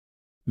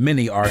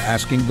Many are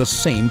asking the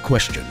same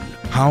question: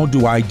 how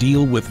do I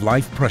deal with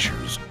life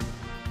pressures?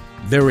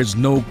 There is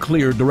no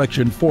clear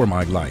direction for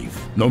my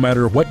life. No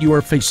matter what you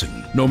are facing,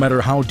 no matter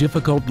how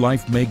difficult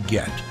life may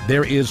get,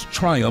 there is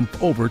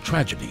triumph over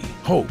tragedy,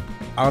 hope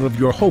out of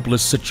your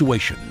hopeless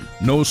situation.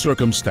 No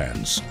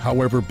circumstance,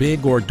 however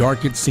big or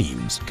dark it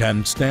seems,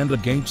 can stand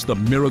against the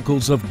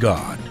miracles of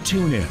God.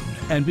 Tune in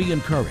and be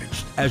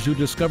encouraged as you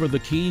discover the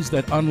keys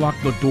that unlock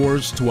the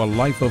doors to a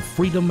life of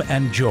freedom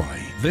and joy.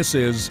 This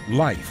is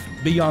Life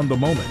Beyond the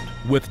Moment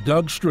with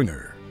Doug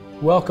Stringer.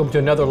 Welcome to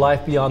another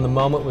Life Beyond the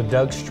Moment with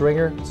Doug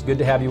Stringer. It's good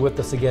to have you with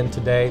us again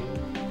today.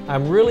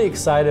 I'm really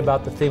excited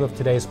about the theme of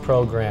today's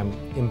program,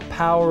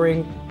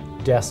 Empowering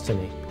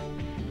Destiny.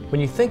 When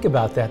you think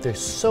about that, there's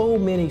so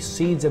many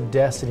seeds of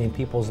destiny in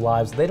people's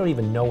lives they don't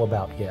even know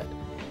about yet.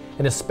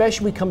 And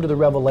especially when we come to the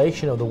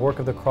revelation of the work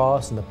of the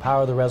cross and the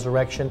power of the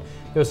resurrection,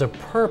 there's a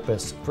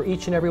purpose for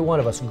each and every one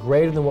of us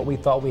greater than what we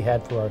thought we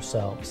had for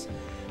ourselves.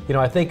 You know,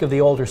 I think of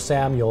the older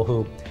Samuel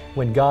who,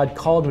 when God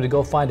called him to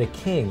go find a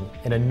king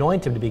and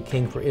anoint him to be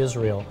king for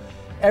Israel,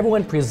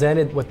 everyone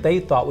presented what they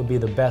thought would be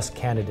the best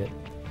candidate.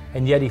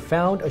 And yet he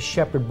found a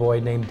shepherd boy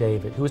named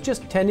David who was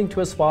just tending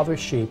to his father's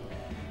sheep.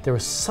 There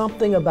was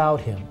something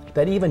about him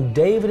that even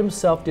David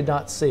himself did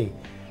not see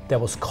that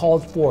was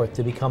called forth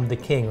to become the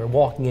king or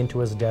walking into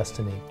his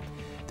destiny.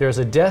 There's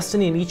a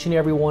destiny in each and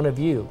every one of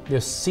you.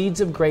 There's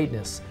seeds of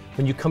greatness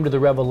when you come to the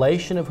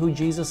revelation of who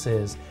Jesus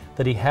is,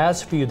 that he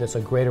has for you that's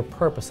a greater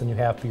purpose than you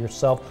have for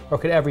yourself or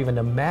could ever even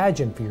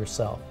imagine for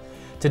yourself.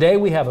 Today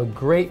we have a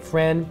great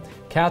friend,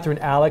 Katherine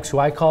Alex, who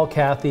I call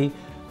Kathy,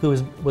 who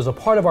was a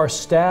part of our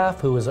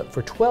staff, who was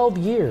for 12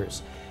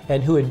 years,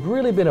 and who had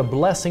really been a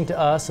blessing to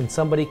us and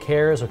somebody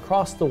cares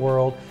across the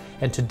world.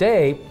 And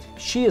today,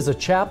 she is a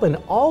chaplain,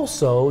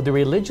 also the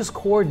religious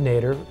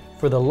coordinator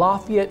for the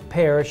Lafayette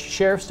Parish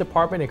Sheriff's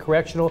Department and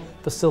Correctional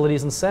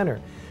Facilities and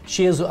Center.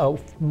 She is a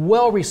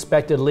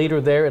well-respected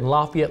leader there in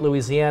Lafayette,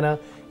 Louisiana,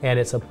 and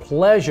it's a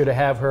pleasure to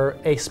have her,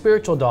 a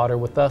spiritual daughter,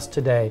 with us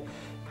today.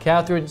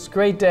 Katherine, it's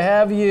great to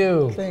have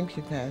you. Thank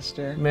you,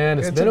 Pastor. Man,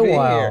 it's been a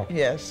while. Here.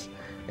 Yes,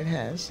 it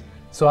has.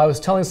 So I was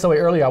telling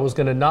somebody earlier I was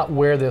going to not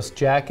wear this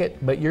jacket,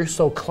 but you're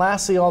so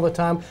classy all the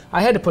time.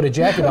 I had to put a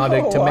jacket on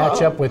to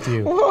match up with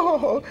you.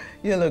 Whoa,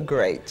 you look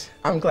great.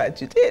 I'm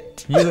glad you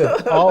did. You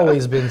have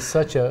always been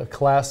such a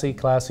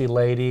classy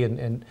lady,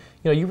 and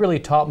you know, you really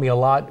taught me a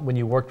lot when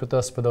you worked with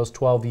us for those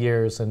 12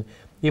 years. And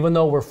even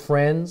though we're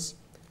friends,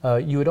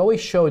 you would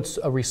always show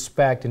a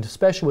respect, and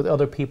especially with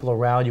other people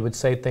around, you would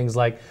say things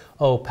like,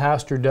 oh,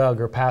 Pastor Doug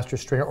or Pastor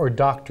Stringer or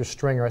Dr.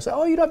 Stringer. I said,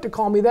 oh, you don't have to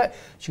call me that.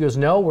 She goes,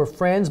 no, we're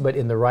friends, but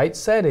in the right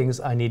settings,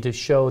 I need to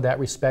show that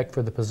respect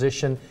for the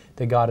position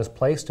that God has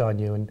placed on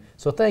you. And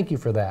so thank you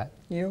for that.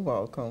 You're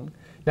welcome.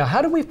 Now,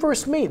 how did we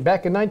first meet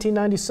back in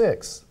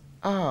 1996?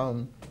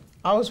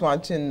 I was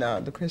watching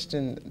the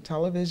Christian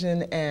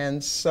television,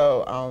 and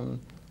so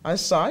I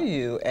saw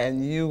you,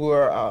 and you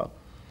were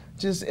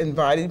just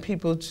inviting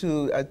people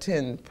to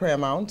attend Prayer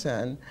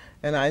Mountain,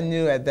 and I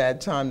knew at that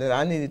time that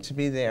I needed to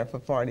be there for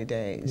 40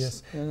 days.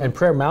 Yes, and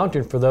Prayer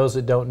Mountain, for those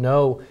that don't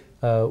know,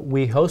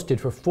 we hosted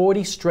for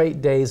 40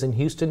 straight days in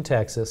Houston,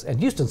 Texas, and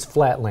Houston's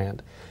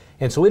flatland.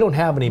 And so we don't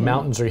have any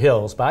mountains or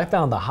hills, but I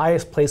found the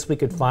highest place we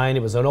could find.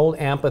 It was an old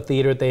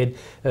amphitheater. It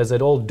was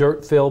an old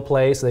dirt-filled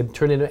place. They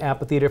turned it into an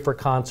amphitheater for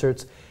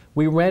concerts.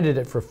 We rented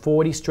it for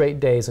 40 straight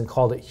days and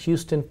called it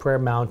Houston Prayer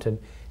Mountain.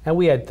 And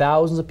we had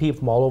thousands of people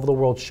from all over the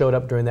world showed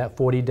up during that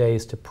 40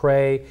 days to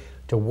pray,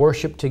 to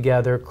worship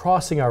together,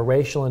 crossing our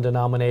racial and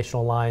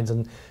denominational lines.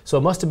 And so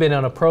it must have been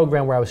on a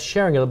program where I was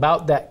sharing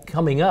about that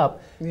coming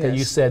up, yes, that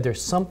you said, there's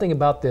something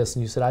about this,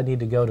 and you said, I need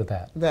to go to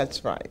that.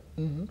 That's right.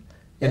 Mm-hmm.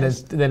 And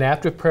yes. then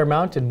after Prayer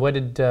Mountain,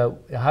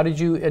 how did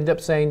you end up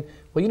saying,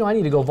 well, you know, I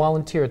need to go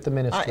volunteer at the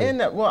ministry?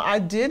 I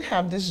did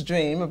have this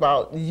dream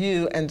about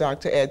you and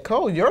Dr. Ed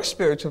Cole, your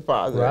spiritual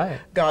father. Right.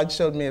 God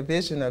showed me a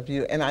vision of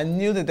you, and I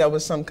knew that there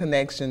was some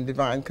connection,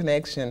 divine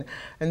connection.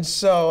 And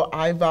so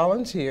I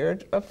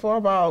volunteered for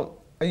about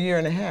a year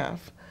and a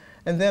half,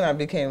 and then I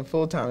became a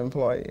full-time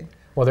employee.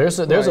 Well, there's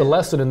a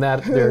lesson in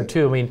that there,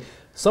 too. I mean,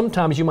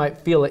 sometimes you might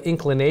feel an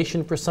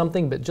inclination for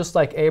something, but just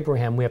like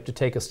Abraham, we have to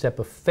take a step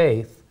of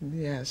faith.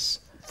 Yes.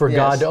 For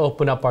God to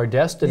open up our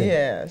destiny.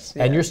 Yes,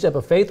 yes. And your step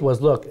of faith was,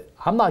 look,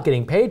 I'm not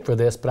getting paid for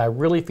this, but I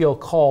really feel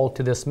called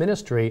to this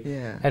ministry.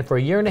 Yeah. And for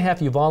a year and a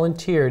half, you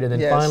volunteered, and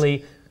then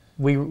finally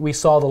we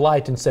saw the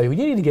light and said, well,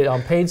 you need to get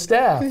on paid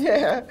staff.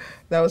 Yeah,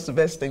 that was the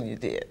best thing you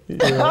did.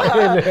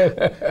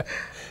 Yeah.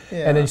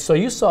 And then, so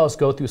you saw us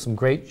go through some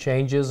great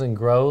changes and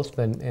growth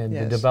and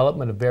the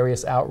development of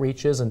various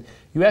outreaches, and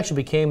you actually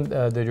became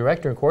the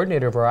director and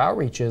coordinator of our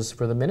outreaches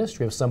for the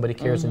ministry of Somebody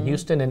Cares in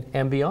Houston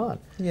and beyond.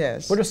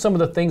 Yes. What are some of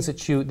the things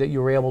that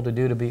you were able to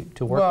do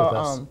to work with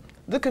us?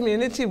 The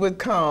community would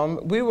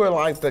come. We were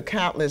like the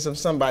catalyst of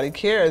Somebody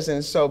Cares,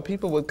 and so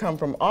people would come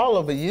from all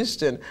over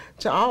Houston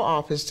to our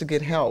office to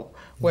get help,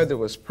 whether it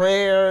was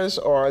prayers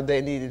or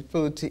they needed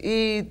food to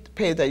eat,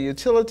 pay their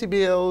utility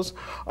bills,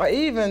 or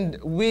even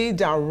we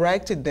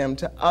directed them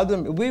to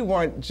other. We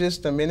weren't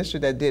just a ministry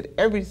that did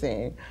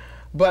everything.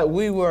 but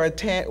we were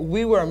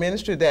a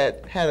ministry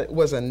that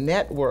was a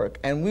network,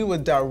 and we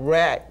would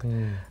direct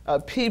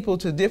people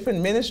to different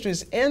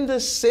ministries in the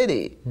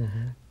city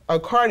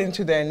according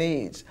to their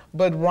needs.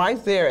 But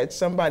right there at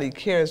Somebody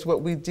Cares,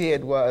 what we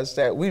did was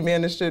that we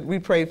ministered, we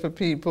prayed for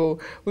people,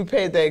 we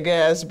paid their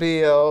gas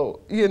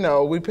bill, you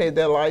know, we paid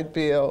their light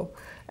bill.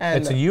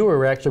 And so you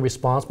were actually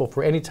responsible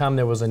for any time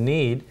there was a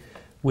need,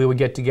 we would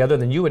get together,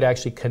 and then you would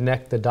actually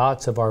connect the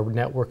dots of our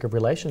network of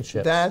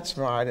relationships. That's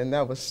right, and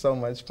that was so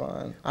much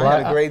fun. I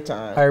had a great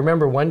time. I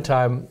remember one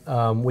time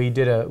we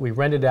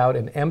rented out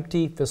an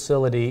empty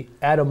facility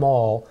at a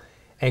mall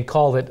and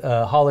called it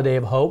Holiday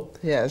of Hope.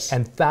 Yes.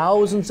 And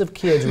thousands of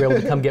kids were able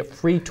to come get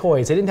free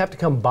toys. They didn't have to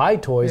come buy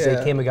toys.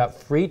 They came and got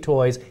free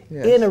toys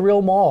in a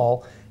real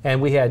mall. And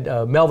we had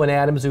Melvin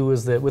Adams, who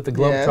was with the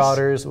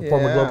Globetrotters,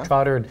 former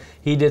Globetrotter, and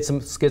he did some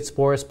skits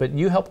for us. But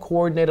you helped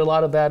coordinate a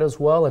lot of that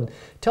as well. And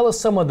tell us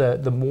some of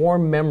the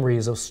warm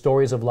memories of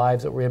stories of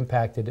lives that were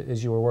impacted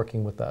as you were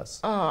working with us.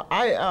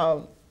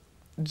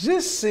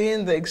 Just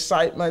seeing the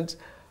excitement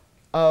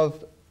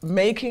of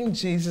making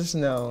Jesus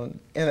known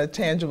in a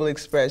tangible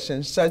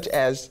expression, such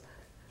as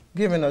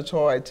giving a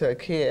toy to a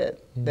kid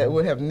that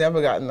would have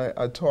never gotten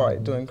a toy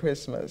during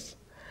Christmas,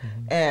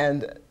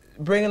 and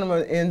bringing them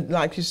in,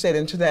 like you said,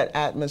 into that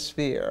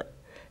atmosphere.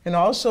 And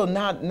also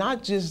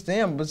not just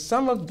them, but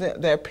some of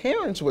their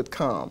parents would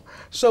come.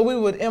 So we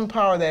would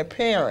empower their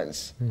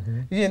parents,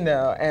 you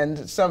know, and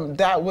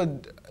that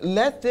would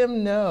let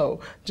them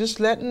know,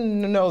 just let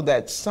them know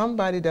that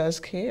somebody does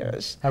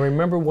cares. I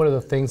remember one of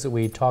the things that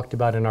we talked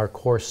about in our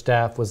core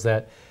staff was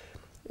that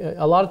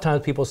a lot of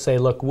times people say,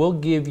 look, we'll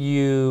give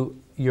you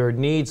your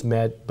needs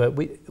met, but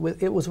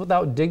it was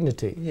without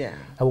dignity. Yeah.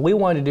 And what we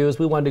wanted to do is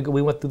we went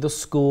through the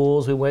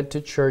schools, we went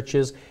to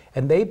churches,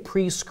 and they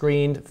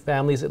pre-screened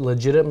families that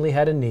legitimately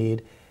had a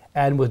need,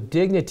 and with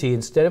dignity,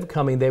 instead of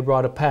coming, they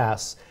brought a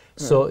pass.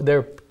 So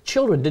their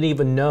children didn't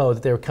even know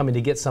that they were coming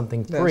to get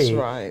something free. That's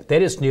right. They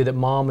just knew that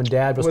mom and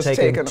dad was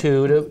taking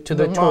two to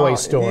the toy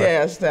store.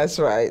 Yes, that's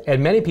right.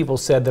 And many people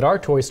said that our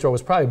toy store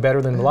was probably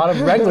better than a lot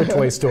of regular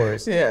toy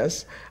stores.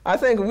 Yes. I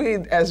think we,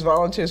 as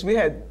volunteers, we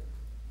had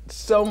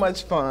so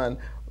much fun,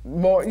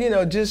 more, you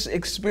know, just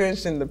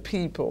experiencing the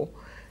people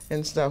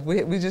and stuff.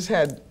 We just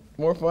had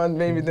more fun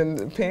maybe than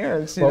the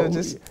parents, you know.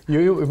 Just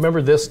you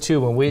remember this too,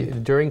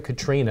 when during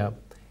Katrina,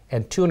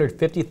 and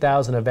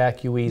 250,000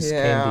 evacuees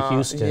came to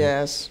Houston.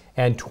 Yes.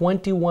 And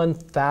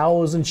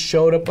 21,000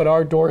 showed up at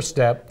our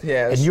doorstep.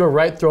 Yes. And you were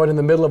right thrown in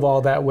the middle of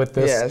all that with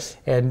us. Yes.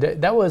 And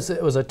it was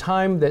a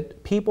time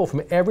that people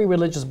from every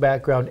religious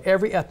background,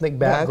 every ethnic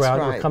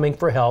background were coming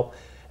for help.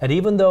 And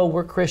even though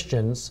we're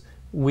Christians,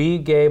 we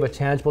gave a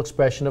tangible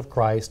expression of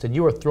Christ, and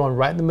you were thrown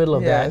right in the middle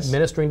of that,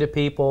 ministering to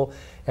people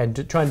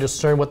and trying to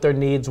discern what their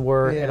needs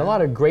were. And a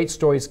lot of great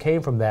stories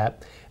came from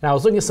that. And I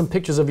was looking at some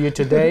pictures of you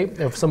today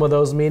of some of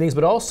those meetings,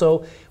 but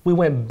also we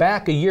went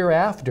back a year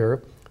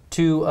after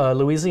to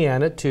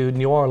Louisiana, to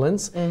New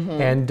Orleans,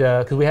 and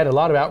because we had a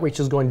lot of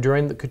outreaches going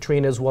during the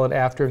Katrina as well and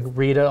after,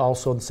 Rita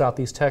also in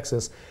Southeast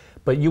Texas.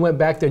 But you went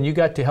back there and you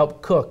got to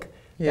help cook.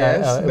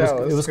 Yes,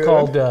 it was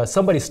called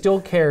Somebody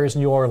Still Cares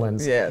New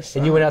Orleans. Yes.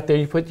 And you went out there,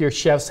 you put your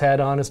chef's hat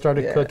on and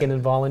started cooking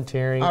and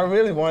volunteering. I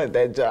really wanted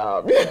that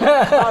job.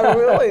 I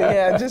really,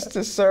 just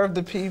to serve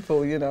the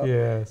people, you know.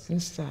 Yes.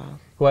 And stuff.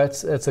 Well,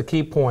 it's a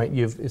key point.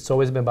 It's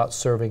always been about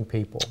serving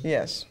people.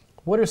 Yes.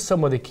 What are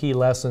some of the key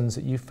lessons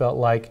that you felt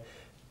like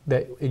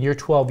that in your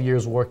 12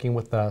 years working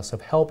with us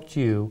have helped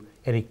you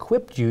and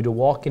equipped you to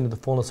walk into the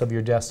fullness of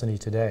your destiny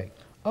today?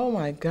 Oh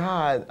my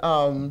God,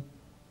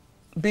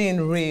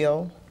 being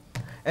real.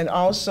 And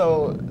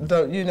also,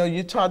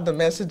 you taught the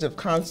message of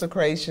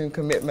consecration,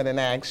 commitment,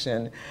 and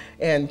action.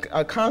 And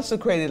a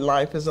consecrated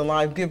life is a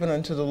life given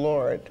unto the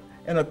Lord,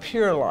 and a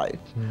pure life.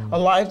 A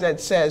life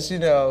that says, you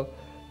know,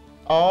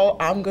 all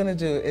I want to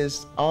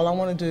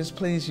do is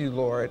please you,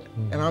 Lord,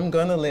 and I'm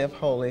going to live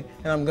holy,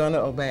 and I'm going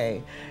to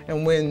obey.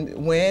 And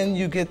when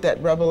you get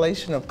that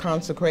revelation of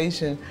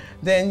consecration,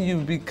 then you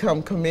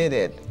become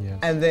committed,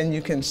 and then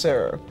you can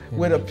serve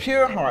with a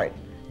pure heart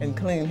and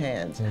clean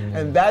hands.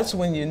 And that's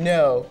when you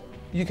know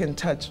you can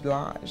touch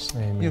lives.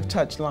 Amen. You've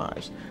touched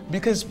lives.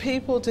 Because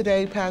people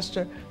today,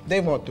 Pastor, they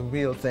want the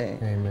real thing.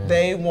 Amen.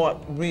 They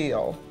want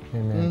real.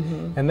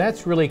 Amen. And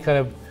that's really kind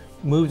of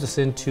moves us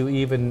into,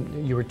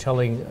 even you were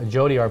telling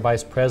Jody, our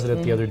vice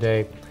president, the other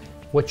day,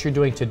 what you're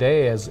doing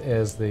today as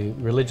the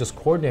religious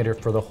coordinator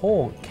for the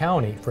whole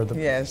county, for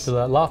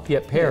the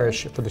Lafayette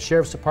Parish, for the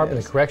Sheriff's Department,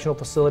 the correctional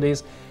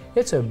facilities.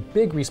 It's a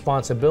big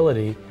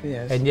responsibility,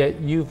 and yet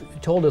you've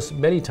told us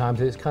many times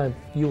that it's kind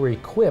of you were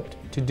equipped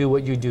to do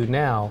what you do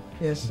now,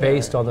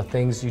 based on the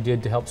things you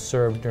did to help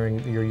serve during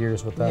your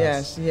years with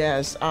us.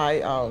 Yes.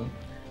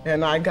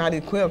 I got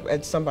equipped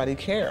at Somebody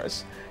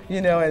Cares. You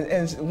know,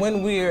 and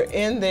when we're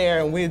in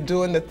there and we're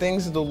doing the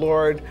things of the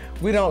Lord,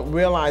 we don't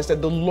realize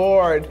that the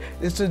Lord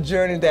is a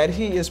journey that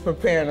He is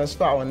preparing us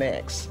for our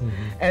next.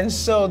 And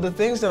so the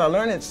things that I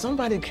learned at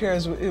Somebody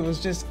Cares, it was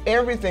just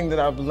everything that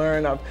I've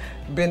learned, I've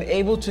been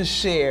able to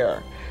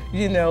share,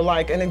 You know,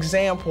 like an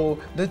example,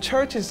 the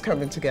church is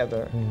coming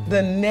together,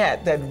 the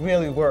net that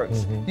really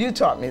works. You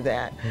taught me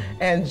that.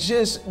 And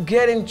just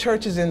getting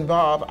churches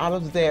involved out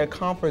of their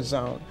comfort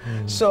zone.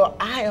 So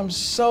I am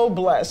so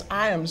blessed.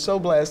 I am so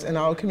blessed in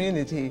our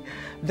community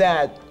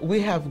that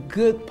we have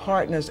good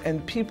partners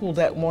and people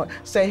that want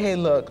say, hey,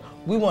 look,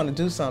 we want to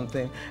do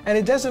something. And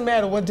it doesn't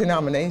matter what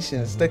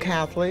denominations, the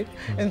Catholic.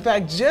 In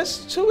fact,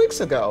 just 2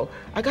 weeks ago,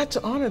 I got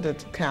to honor the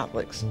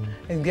Catholics.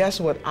 And guess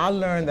what? I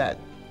learned that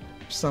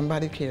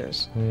somebody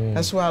cares.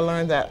 That's why I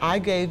learned that I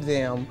gave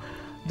them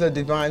the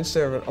Divine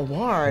Servant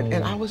Award,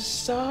 and I was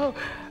so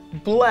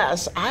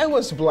blessed. I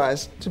was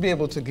blessed to be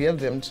able to give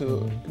them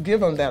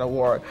that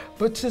award,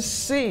 but to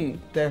see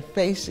their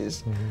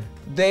faces,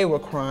 they were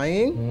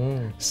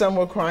crying. Some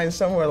were crying,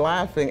 some were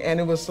laughing, and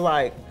it was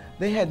like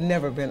they had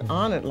never been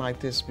honored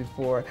like this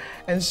before.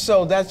 And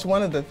so that's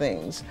one of the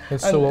things. And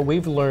so what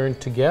we've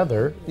learned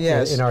together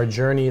in our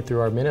journey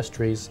through our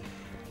ministries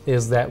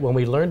is that when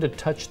we learn to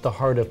touch the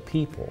heart of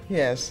people,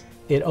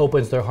 it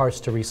opens their hearts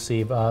to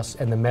receive us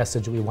and the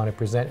message we want to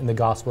present in the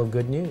gospel of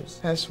good news.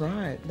 That's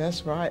right,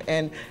 that's right.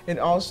 And it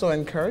also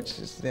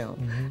encourages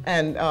them.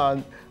 And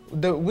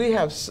we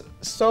have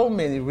so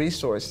many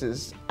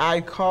resources. I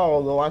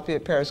call the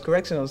Lafayette Parish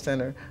Correctional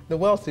Center the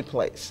wealthy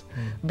place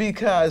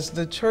because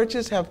the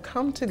churches have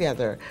come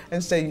together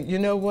and say, you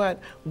know what,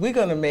 we're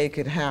going to make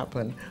it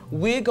happen.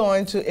 We're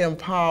going to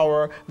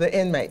empower the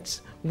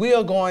inmates. We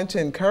are going to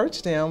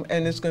encourage them,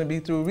 and it's going to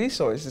be through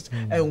resources.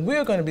 And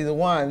we're going to be the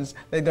ones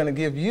that are going to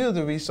give you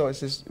the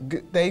resources.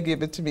 They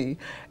give it to me,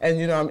 and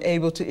you know I'm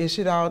able to issue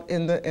it out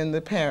in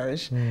the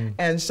parish.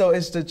 And so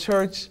it's the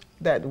church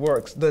that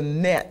works, the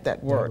net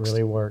that works. That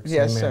really works.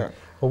 Yes, Amen. sir.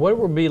 Well, what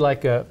would be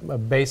like a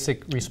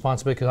basic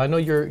responsibility? Because I know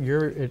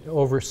you're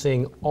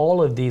overseeing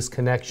all of these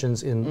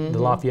connections in the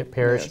Lafayette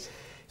Parish.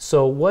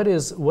 So what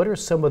are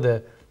some of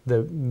the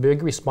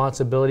big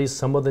responsibilities,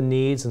 some of the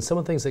needs, and some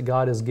of the things that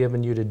God has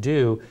given you to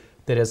do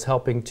that is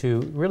helping to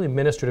really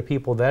minister to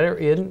people that are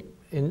in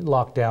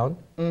lockdown,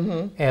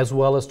 as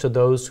well as to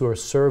those who are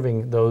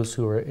serving those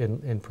who are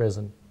in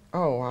prison?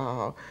 Oh,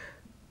 wow.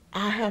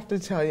 I have to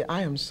tell you,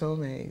 I am so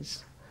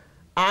amazed.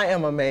 I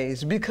am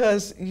amazed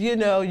because, you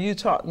know, you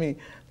taught me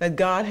that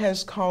God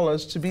has called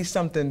us to be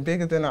something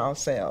bigger than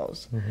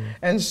ourselves.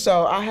 And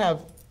so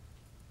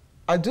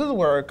I do the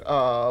work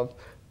of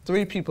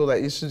 3 people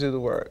that used to do the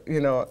work,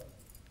 you know,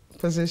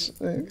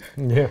 positioning.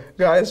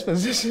 God has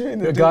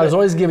positioned me to God has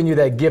always given you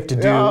that gift to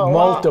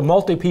do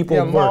multi-people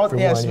work for one.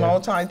 Yes,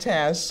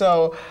 multitask.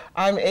 So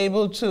I'm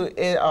able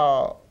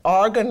to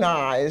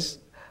organize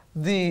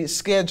the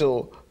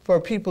schedule for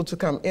people to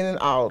come in and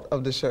out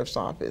of the sheriff's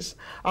office.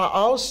 I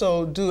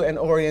also do an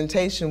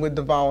orientation with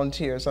the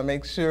volunteers. I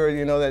make sure,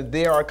 you know, that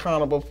they are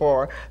accountable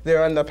for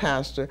their under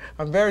pastor.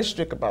 I'm very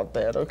strict about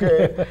that,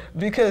 okay?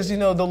 Because, you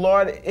know, the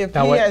Lord,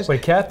 when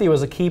Kathy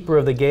was a keeper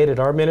of the gate at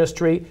our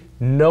ministry,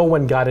 no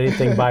one got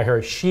anything by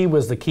her. She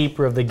was the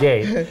keeper of the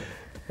gate.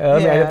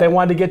 And if they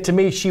wanted to get to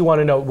me, she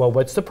wanted to know, well,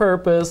 what's the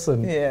purpose?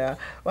 And well,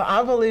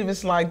 I believe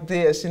it's like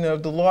this. You know,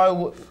 if the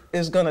Lord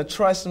is going to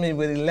trust me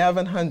with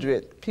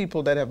 1,100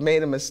 people that have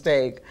made a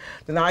mistake,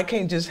 then I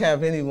can't just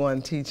have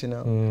anyone teaching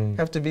them.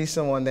 Have to be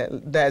someone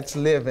that's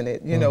living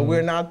it. You know,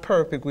 we're not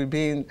perfect. We're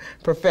being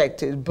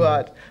perfected,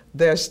 but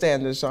their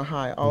standards are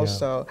high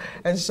also.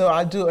 And so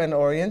I do an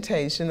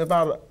orientation,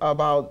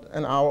 about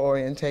an hour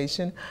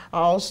orientation.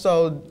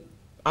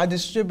 I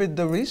distribute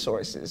the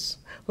resources.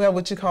 We have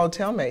what you call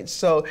tailmates.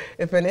 So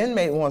if an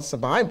inmate wants a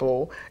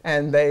Bible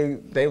and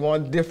they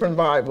want different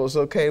Bibles,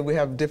 okay, we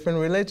have different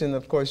religion,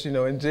 of course, you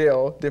know, in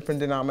jail, different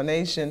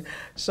denomination.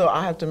 So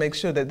I have to make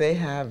sure that they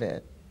have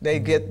it. They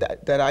get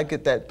that I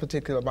get that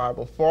particular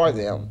Bible for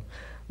them.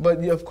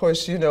 But of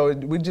course, you know,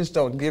 we just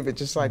don't give it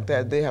just like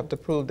that. They have to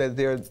prove that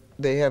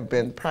they have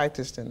been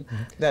practiced in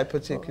that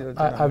particular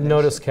denomination. I've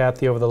noticed,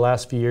 Kathy, over the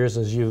last few years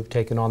as you've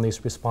taken on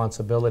these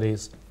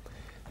responsibilities,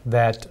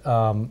 that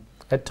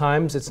at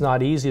times it's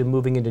not easy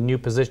moving into new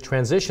positions.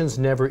 Transition's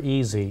never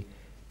easy,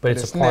 but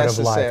it's a part of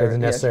life. It's a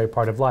necessary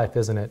part of life,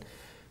 isn't it?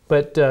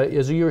 But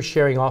as you were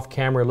sharing off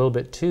camera a little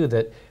bit too,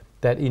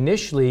 that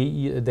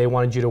initially they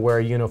wanted you to wear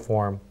a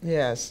uniform.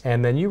 Yes.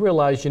 And then you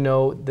realized, you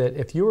know, that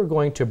if you were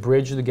going to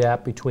bridge the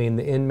gap between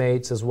the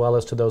inmates as well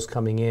as to those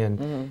coming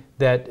in,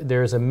 that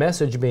there's a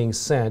message being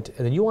sent, and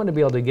then you want to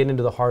be able to get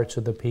into the hearts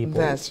of the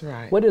people. That's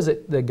right. What is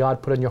it that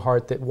God put on your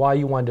heart that why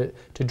you wanted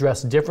to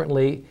dress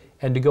differently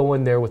and to go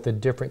in there with a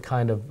different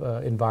kind of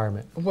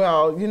environment?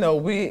 Well, you know,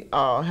 we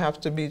have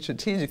to be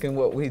strategic in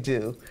what we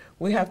do.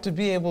 We have to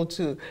be able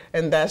to,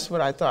 and that's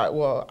what I thought,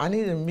 well, I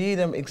need to meet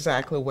them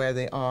exactly where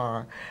they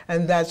are.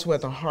 And that's where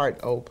the heart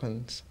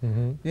opens.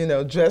 You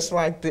know, dress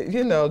like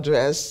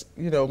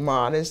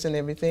modest and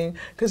everything.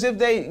 Because if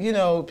they, you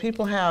know,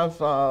 people have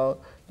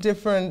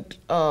different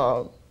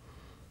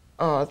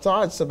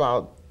thoughts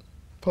about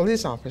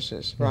police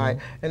officers, right?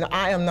 And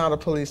I am not a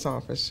police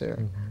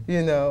officer,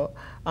 you know.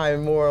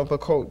 I'm more of a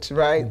coach,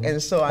 right? And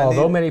so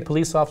Although many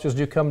police officers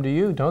do come to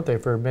you, don't they,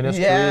 for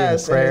ministry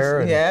and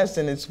prayer? Yes,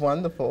 and it's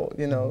wonderful,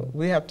 you know.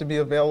 We have to be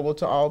available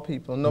to all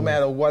people, no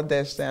matter what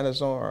their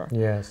status are.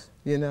 Yes.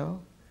 You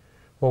know?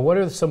 Well, what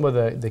are some of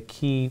the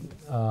key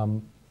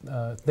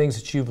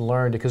things that you've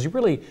learned? Because you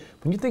really,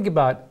 when you think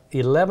about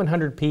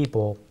 1,100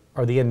 people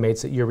are the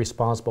inmates that you're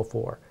responsible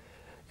for,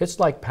 it's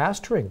like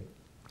pastoring.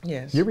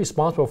 Yes. You're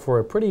responsible for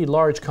a pretty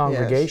large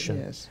congregation.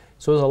 Yes.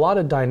 So there's a lot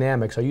of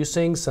dynamics. Are you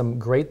seeing some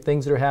great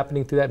things that are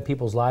happening through that and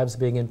people's lives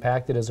being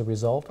impacted as a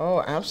result?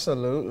 Oh,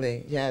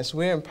 absolutely. Yes,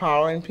 we're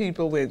empowering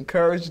people, we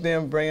encourage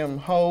them, bring them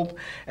hope,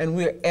 and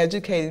we're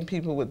educating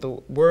people with the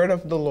word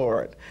of the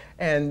Lord.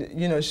 And,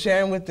 you know,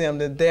 sharing with them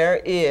that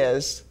there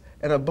is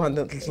an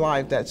abundant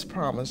life that's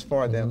promised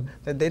for them,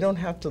 that they don't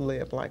have to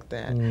live like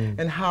that,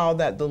 and how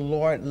that the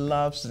Lord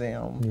loves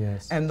them,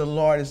 and the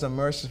Lord is a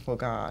merciful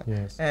God,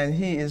 and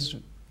He is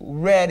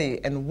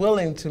ready and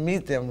willing to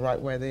meet them right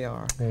where they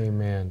are.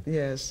 Amen.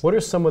 Yes. What are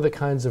some of the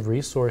kinds of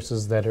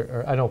resources that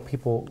are I know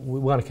people, we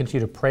want to continue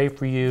to pray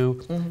for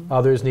you,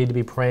 others need to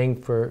be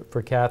praying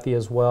for Kathy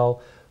as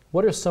well.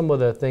 What are some of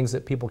the things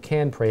that people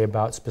can pray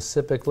about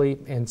specifically,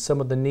 and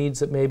some of the needs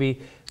that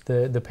maybe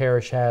the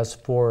parish has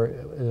for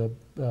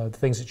the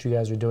things that you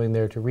guys are doing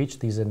there to reach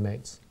these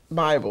inmates?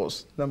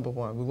 Bibles, number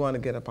one. We want to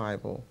get a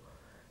Bible.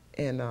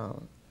 And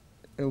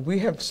we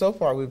have, so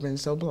far, we've been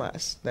so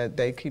blessed that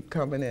they keep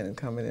coming in and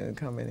coming in and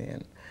coming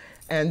in.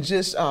 And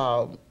just,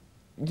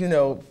 you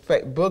know,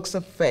 books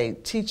of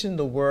faith, teaching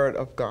the Word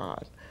of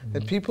God.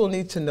 That people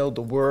need to know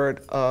the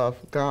Word of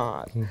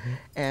God.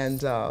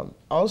 And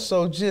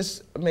also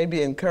just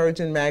maybe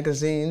encouraging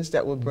magazines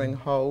that will bring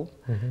hope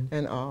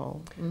and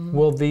all.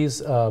 Well,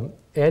 these,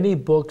 any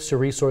books or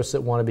resources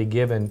that want to be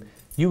given,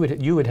 you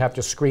would have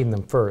to screen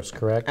them first,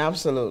 correct?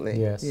 Absolutely.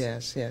 Yes.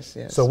 Yes, yes,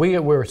 yes. So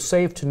we're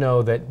safe to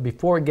know that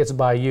before it gets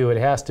by you, it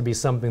has to be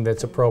something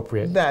that's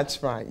appropriate.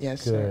 That's right.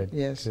 Yes, Good. sir.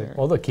 Yes, sir.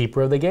 Well, the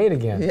keeper of the gate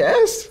again.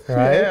 Yes.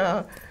 Right?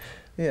 Yeah.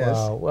 Yes.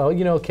 Wow. Well,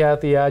 you know,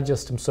 Kathy, I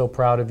just am so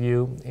proud of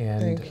you,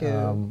 and Thank you.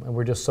 And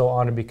we're just so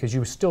honored because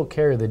you still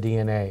carry the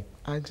DNA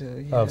I do,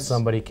 yes. of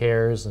Somebody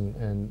Cares,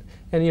 and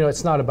you know,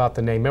 it's not about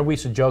the name. Remember, we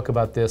used to joke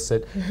about this,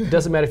 that it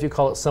doesn't matter if you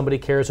call it Somebody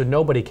Cares or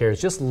Nobody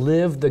Cares, just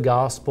live the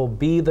gospel,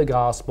 be the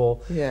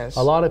gospel. Yes.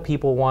 A lot of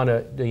people want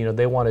to, you know,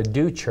 they want to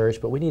do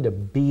church, but we need to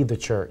be the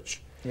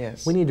church.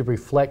 Yes. We need to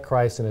reflect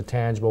Christ in a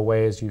tangible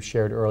way, as you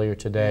shared earlier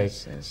today.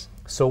 Yes, yes.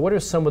 So what are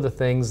some of the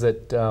things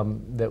that,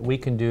 that we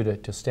can do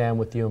to stand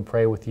with you and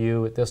pray with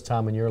you at this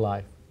time in your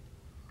life?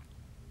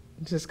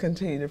 Just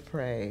continue to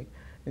pray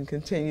and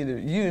continue to,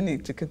 you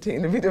need to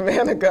continue to be the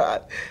man of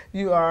God.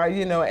 You are,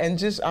 you know, and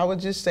just, I would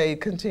just say,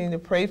 continue to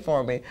pray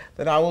for me,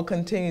 that I will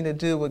continue to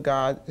do what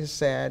God has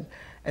said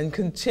and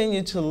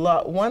continue to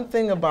love. One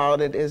thing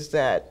about it is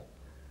that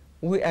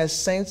we, as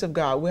saints of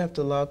God, we have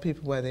to love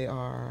people where they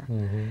are.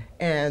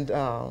 And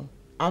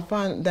I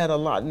find that a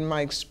lot in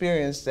my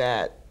experience,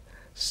 that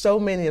so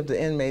many of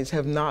the inmates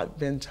have not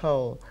been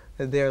told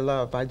that they're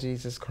loved by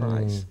Jesus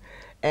Christ.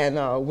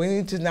 And we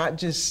need to not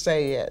just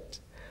say it,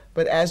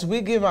 but as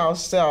we give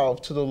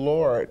ourselves to the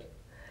Lord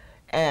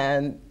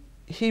and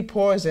He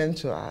pours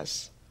into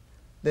us,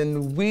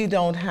 then we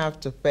don't have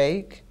to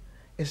fake.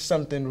 It's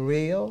something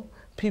real.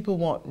 People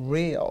want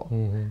real,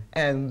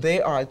 and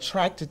they are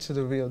attracted to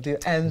the real deal.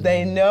 And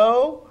they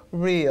know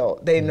real.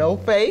 They know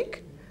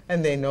fake,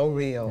 and they know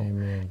real.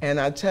 Amen. And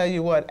I tell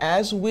you what,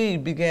 as we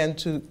begin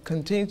to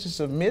continue to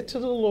submit to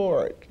the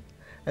Lord,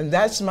 and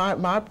that's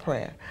my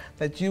prayer,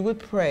 that you would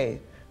pray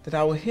that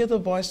I will hear the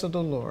voice of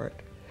the Lord.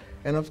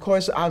 And of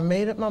course, I've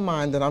made up my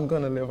mind that I'm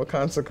going to live a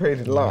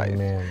consecrated life.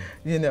 Amen.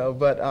 You know,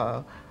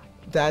 but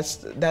that's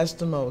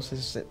the most,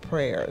 is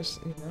prayers.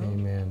 You know?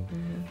 Amen.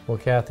 Well,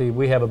 Kathy,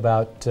 we have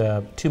about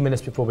 2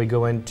 minutes before we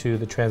go into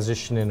the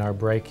transition in our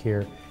break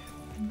here.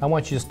 I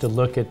want you just to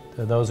look at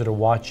those that are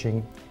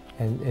watching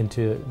and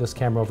into this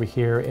camera over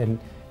here, and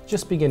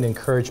just begin to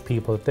encourage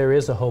people that there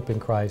is a hope in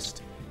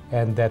Christ,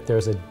 and that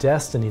there's a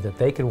destiny that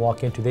they can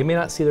walk into. They may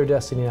not see their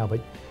destiny now, but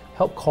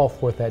help call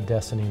forth that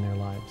destiny in their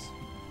lives.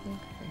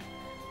 Okay.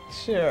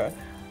 Sure.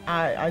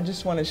 I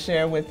just want to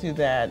share with you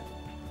that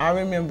I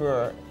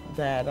remember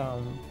that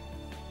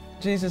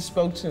Jesus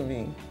spoke to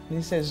me.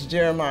 He says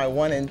Jeremiah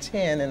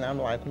 1:10, and I'm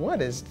like,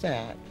 what is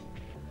that?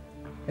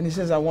 And He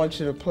says, I want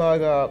you to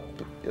plug up,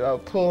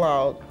 pull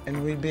out,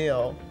 and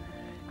rebuild.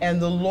 And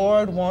the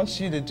Lord wants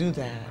you to do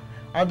that.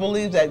 I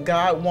believe that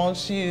God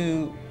wants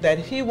you, that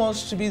He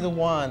wants to be the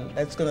one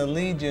that's going to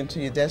lead you into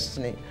your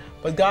destiny.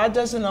 But God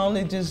doesn't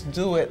only just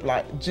do it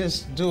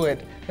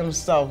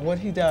Himself. What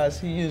He does,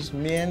 He used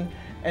men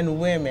and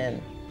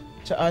women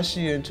to usher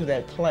you into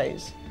that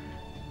place.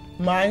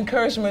 My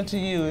encouragement to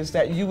you is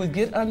that you would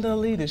get under a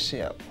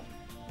leadership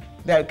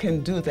that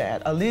can do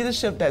that. A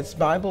leadership that's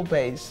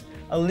Bible-based,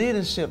 a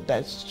leadership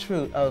that's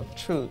of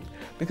truth.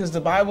 Because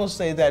the Bible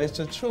says that it's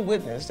a true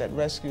witness that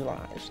rescues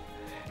lives.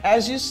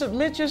 As you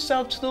submit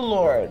yourself to the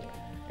Lord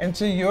and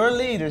to your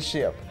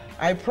leadership,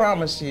 I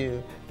promise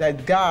you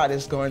that God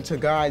is going to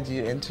guide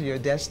you into your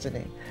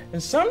destiny.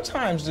 And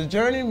sometimes the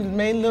journey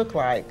may look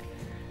like,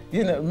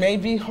 may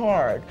be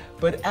hard,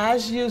 but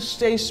as you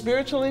stay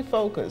spiritually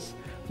focused,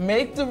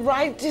 make the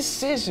right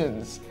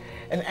decisions,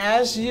 and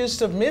as you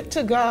submit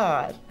to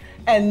God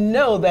and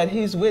know that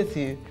He's with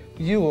you,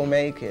 you will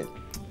make it.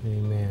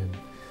 Amen.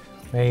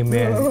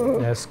 Amen.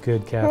 That's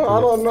good, Kathy.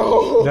 I don't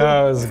know.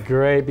 That was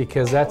great,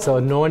 because that's the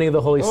anointing of the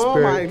Holy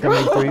Spirit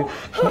coming through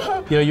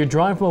you. You're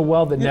drawing from a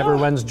well that never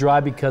runs dry,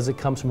 because it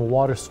comes from a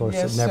water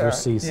source that never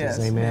ceases. Yes,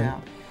 amen.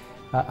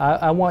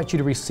 I want you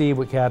to receive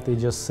what Kathy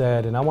just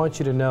said, and I want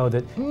you to know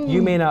that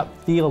you may not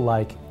feel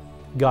like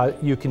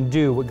you can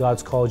do what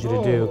God's called you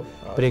to do,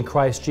 but in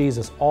Christ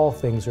Jesus, all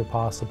things are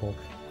possible.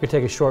 We're going to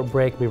take a short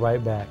break. We'll be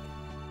right back.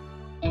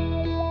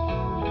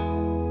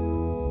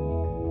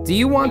 Do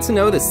you want to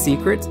know the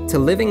secret to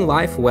living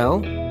life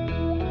well?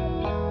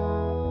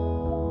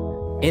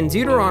 In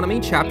Deuteronomy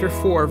chapter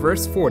 4,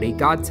 verse 40,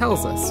 God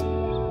tells us,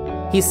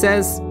 He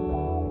says,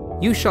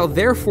 "You shall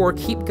therefore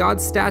keep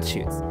God's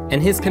statutes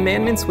and His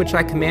commandments which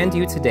I command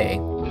you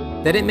today,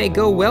 that it may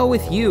go well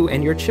with you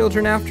and your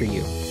children after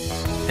you,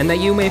 and that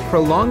you may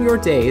prolong your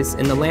days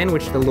in the land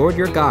which the Lord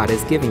your God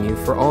is giving you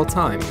for all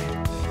time."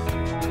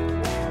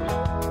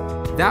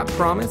 That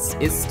promise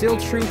is still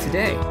true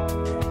today.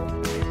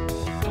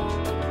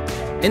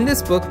 In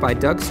this book by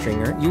Doug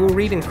Stringer, you will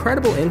read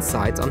incredible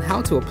insights on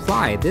how to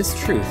apply this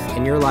truth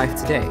in your life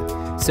today,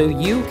 so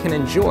you can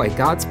enjoy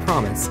God's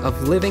promise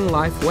of living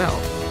life well.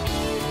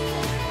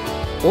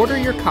 Order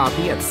your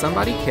copy at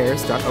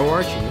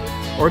somebodycares.org,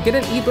 or get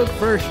an ebook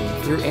version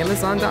through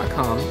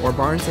Amazon.com or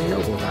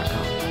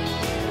BarnesandNoble.com.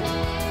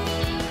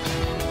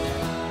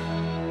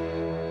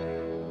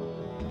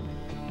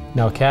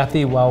 Now,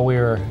 Kathy, while we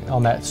were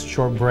on that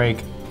short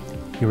break,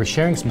 you were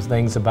sharing some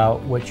things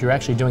about what you're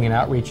actually doing in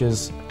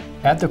outreaches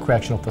at the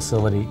correctional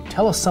facility.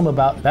 Tell us some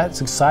about that's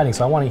exciting,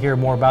 so I want to hear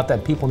more about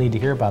that. People need to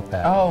hear about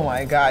that. Oh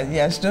my God,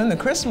 yes. During the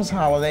Christmas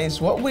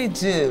holidays, what we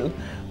do,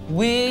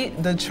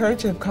 the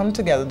church have come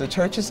together, the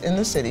churches in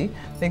the city,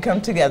 they come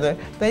together,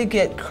 they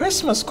get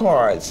Christmas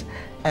cards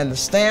and the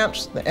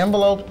stamps, the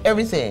envelope,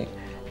 everything.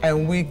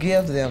 And we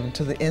give them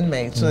to the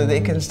inmates so that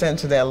they can send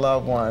to their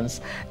loved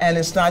ones. And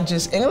it's not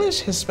just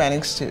English,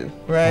 Hispanics too,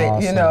 right?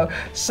 Awesome.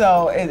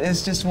 So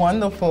it's just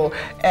wonderful.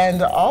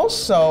 And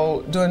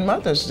also during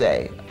Mother's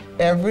Day,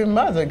 every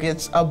mother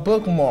gets a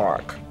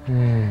bookmark,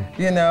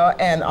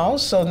 and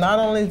also not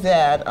only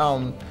that,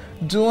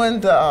 during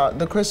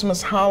the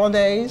Christmas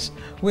holidays,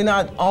 we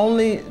not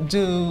only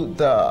do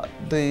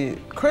the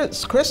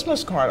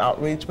Christmas card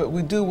outreach, but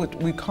we do what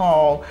we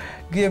call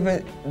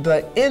giving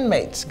the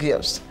inmates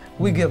gifts.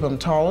 We give them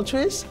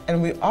toiletries,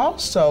 and we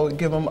also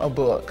give them a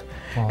book.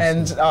 Awesome.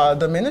 And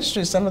the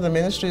ministries, some of the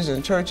ministries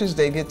and churches,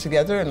 they get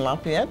together in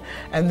Lafayette,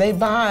 and they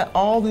buy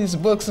all these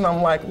books, and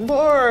I'm like,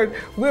 Lord,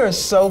 we're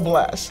so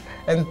blessed.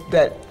 And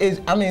that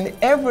is,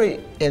 every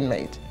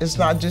inmate, it's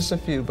not just a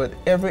few, but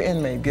every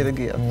inmate get a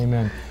gift.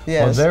 Amen.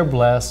 Yes. Well, they're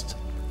blessed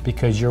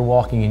because you're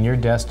walking in your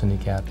destiny,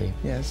 Kathy.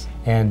 Yes.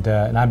 And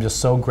I'm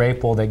just so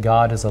grateful that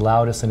God has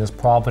allowed us in His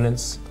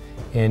providence,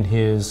 in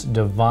His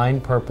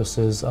divine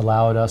purposes,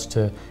 allowed us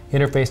to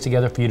interface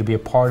together for you to be a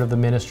part of the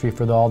ministry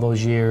for all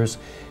those years.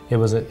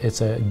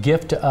 It's a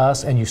gift to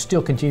us, and you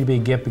still continue to be a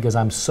gift, because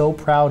I'm so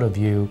proud of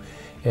you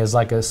as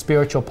like a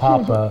spiritual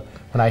papa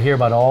when I hear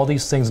about all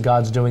these things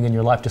God's doing in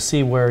your life, to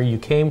see where you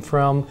came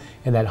from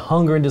and that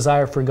hunger and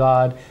desire for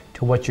God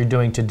to what you're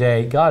doing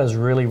today. God has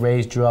really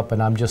raised you up,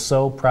 and I'm just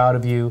so proud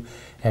of you,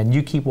 and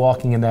you keep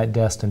walking in that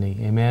destiny.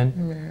 Amen?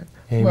 Amen.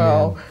 Amen.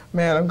 Well,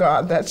 man of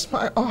God, that's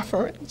my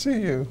offering to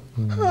you.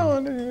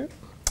 Hallelujah.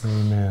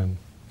 Amen.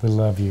 We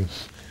love you.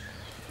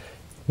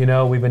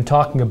 We've been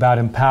talking about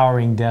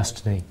empowering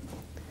destiny.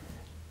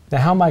 Now,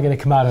 how am I going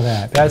to come out of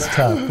that? That's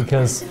tough,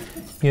 because,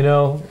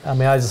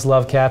 I just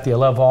love Kathy. I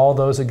love all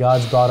those that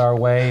God's brought our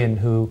way, and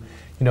who,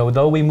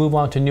 though we move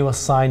on to new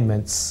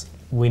assignments,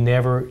 we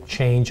never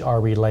change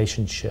our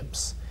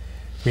relationships.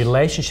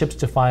 Relationships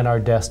define our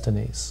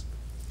destinies,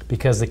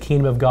 because the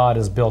kingdom of God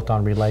is built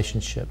on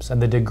relationships.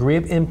 And the degree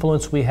of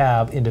influence we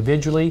have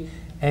individually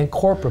and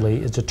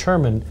corporately is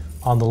determined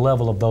on the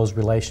level of those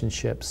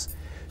relationships.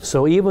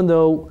 So even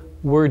though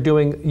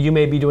you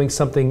may be doing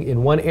something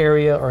in one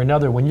area or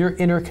another, when you're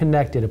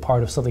interconnected, a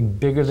part of something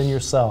bigger than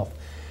yourself,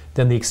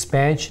 then the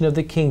expansion of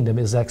the kingdom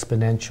is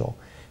exponential.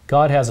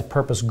 God has a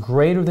purpose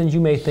greater than you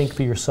may think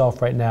for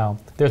yourself right now.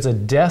 There's a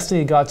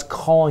destiny God's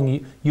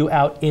calling you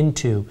out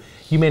into.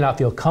 You may not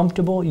feel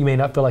comfortable, you may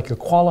not feel like you're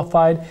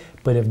qualified,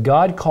 but if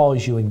God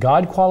calls you and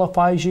God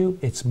qualifies you,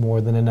 it's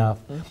more than enough.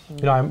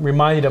 I'm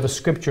reminded of a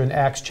scripture in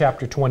Acts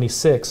chapter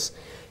 26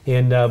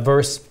 in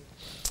verse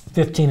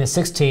 15 and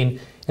 16.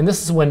 And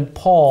this is when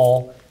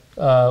Paul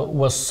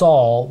was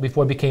Saul,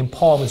 before he became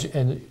Paul,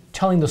 and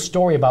telling the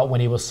story about when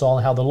he was Saul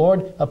and how the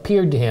Lord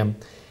appeared to him.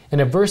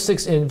 And in verse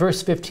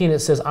 15 it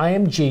says, "I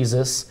am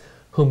Jesus,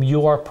 whom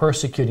you are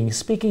persecuting." He's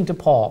speaking to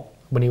Paul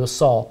when he was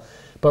Saul.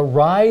 "But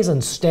rise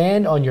and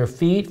stand on your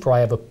feet, for I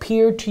have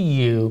appeared to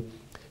you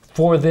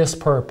for this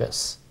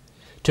purpose,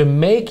 to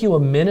make you a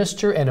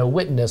minister and a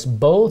witness,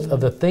 both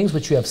of the things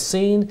which you have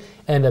seen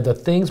and of the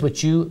things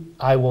which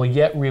I will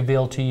yet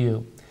reveal to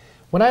you.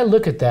 When I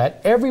look at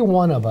that, every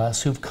one of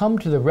us who've come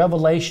to the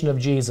revelation of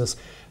Jesus,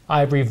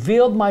 I've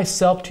revealed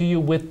myself to you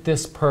with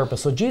this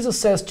purpose. So Jesus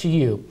says to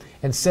you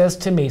and says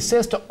to me,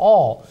 says to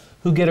all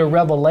who get a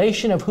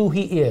revelation of who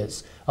He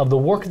is, of the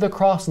work of the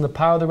cross and the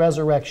power of the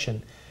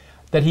resurrection,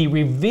 that He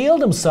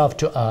revealed Himself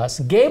to us,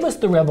 gave us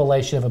the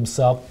revelation of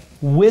Himself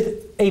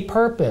with a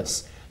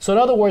purpose. So in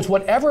other words,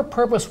 whatever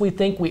purpose we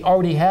think we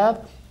already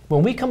have,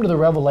 when we come to the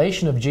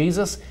revelation of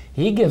Jesus,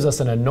 He gives us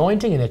an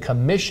anointing and a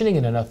commissioning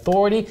and an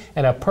authority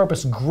and a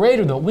purpose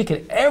greater than what we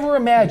could ever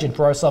imagine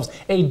for ourselves,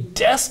 a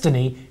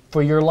destiny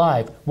for your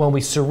life when we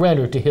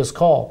surrender to His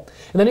call.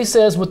 And then He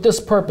says, with this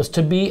purpose,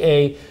 to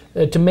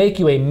make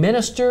you a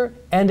minister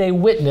and a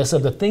witness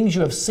of the things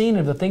you have seen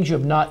and the things you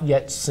have not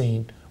yet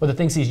seen, or the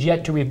things He's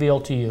yet to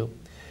reveal to you.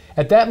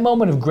 At that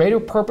moment of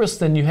greater purpose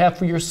than you have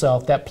for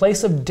yourself, that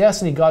place of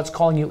destiny God's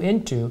calling you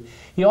into,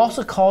 He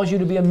also calls you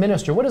to be a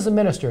minister. What is a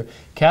minister?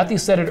 Kathy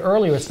said it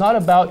earlier. It's not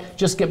about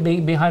just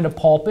being behind a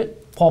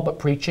pulpit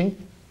preaching,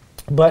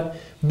 but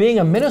being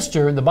a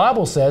minister, the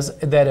Bible says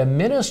that a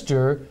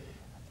minister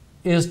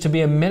is to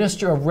be a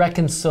minister of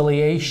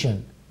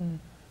reconciliation.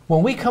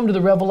 When we come to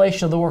the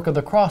revelation of the work of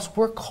the cross,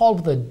 we're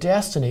called with a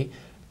destiny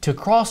to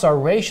cross our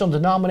racial and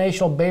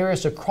denominational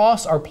barriers, to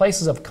cross our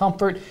places of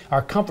comfort,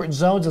 our comfort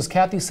zones, as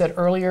Kathy said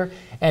earlier,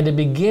 and to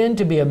begin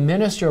to be a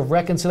minister of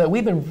reconciliation.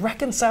 We've been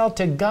reconciled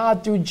to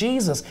God through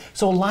Jesus.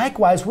 So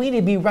likewise, we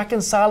need to be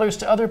reconcilers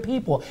to other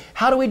people.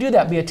 How do we do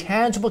that? Be a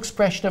tangible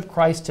expression of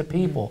Christ to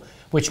people,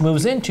 which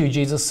moves into,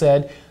 Jesus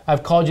said,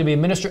 I've called you to be a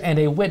minister and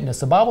a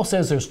witness. The Bible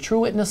says there's true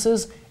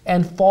witnesses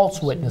and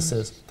false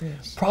witnesses.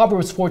 Yes.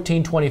 Proverbs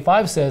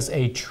 14:25 says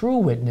a true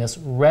witness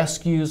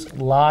rescues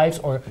lives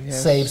or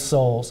saves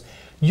souls.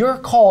 You're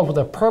called with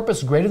a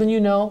purpose greater than you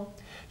know.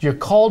 You're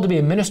called to be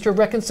a minister of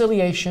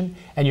reconciliation,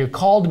 and you're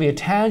called to be a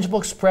tangible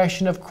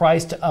expression of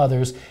Christ to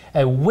others,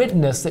 a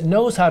witness that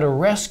knows how to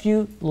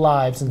rescue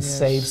lives and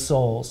save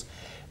souls.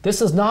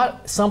 This is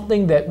not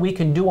something that we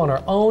can do on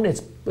our own.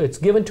 It's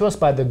given to us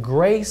by the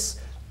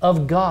grace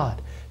of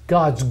God.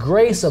 God's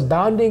grace,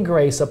 abounding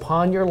grace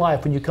upon your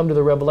life when you come to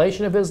the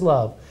revelation of His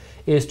love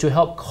is to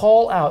help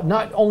call out,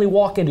 not only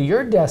walk into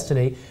your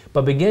destiny,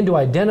 but begin to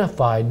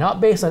identify,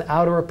 not based on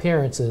outer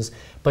appearances,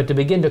 but to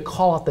begin to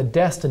call out the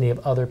destiny of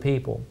other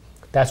people.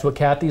 That's what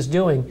Kathy's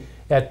doing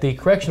at the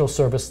correctional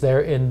service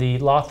there in the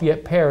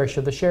Lafayette Parish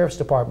of the Sheriff's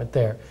Department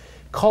there.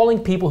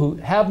 Calling people who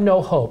have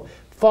no hope,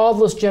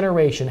 fatherless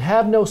generation,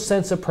 have no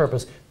sense of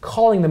purpose,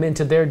 calling them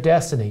into their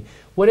destiny.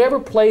 Whatever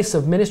place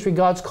of ministry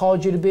God's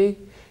called you to be,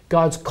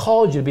 God's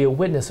called you to be a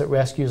witness that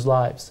rescues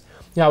lives.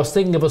 Now, I was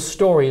thinking of a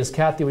story, as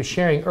Kathy was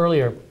sharing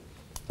earlier,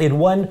 in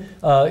one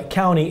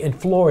county in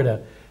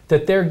Florida,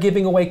 that they're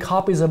giving away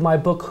copies of my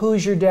book,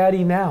 Who's Your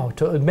Daddy Now?,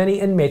 to many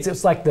inmates.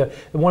 It's like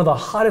one of the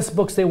hottest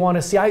books they want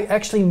to see. I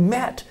actually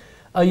met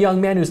a young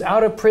man who's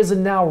out of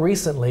prison now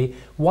recently,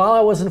 while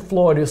I was in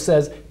Florida, who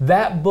says,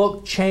 that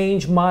book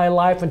changed my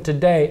life, and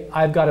today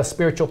I've got a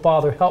spiritual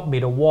father help me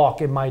to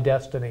walk in my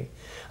destiny.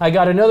 I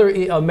got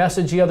another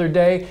message the other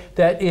day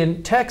that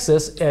in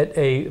Texas, at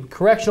a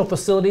correctional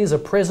facilities, a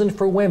prison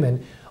for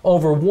women,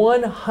 over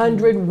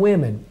 100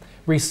 women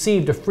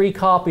received a free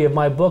copy of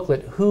my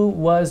booklet, Who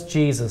Was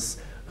Jesus?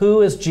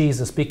 Who is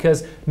Jesus?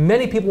 Because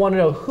many people want to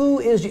know, who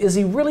is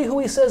He really who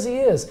He says He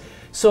is?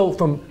 So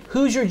from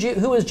Who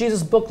is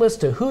Jesus booklets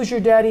to Who's Your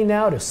Daddy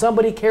Now to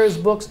Somebody Cares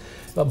books,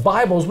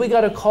 Bibles, we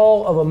got a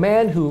call of a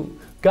man who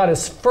got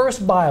his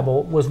first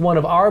Bible, was one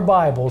of our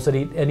Bibles,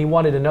 and he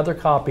wanted another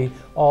copy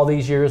all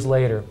these years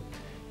later.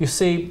 You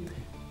see,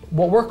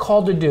 what we're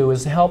called to do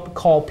is help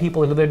call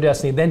people into their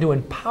destiny, then to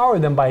empower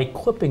them by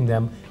equipping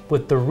them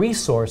with the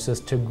resources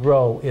to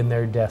grow in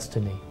their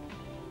destiny.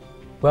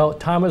 Well,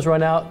 time has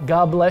run out.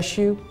 God bless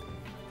you.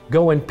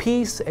 Go in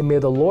peace, and may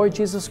the Lord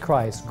Jesus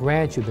Christ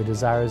grant you the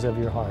desires of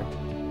your heart.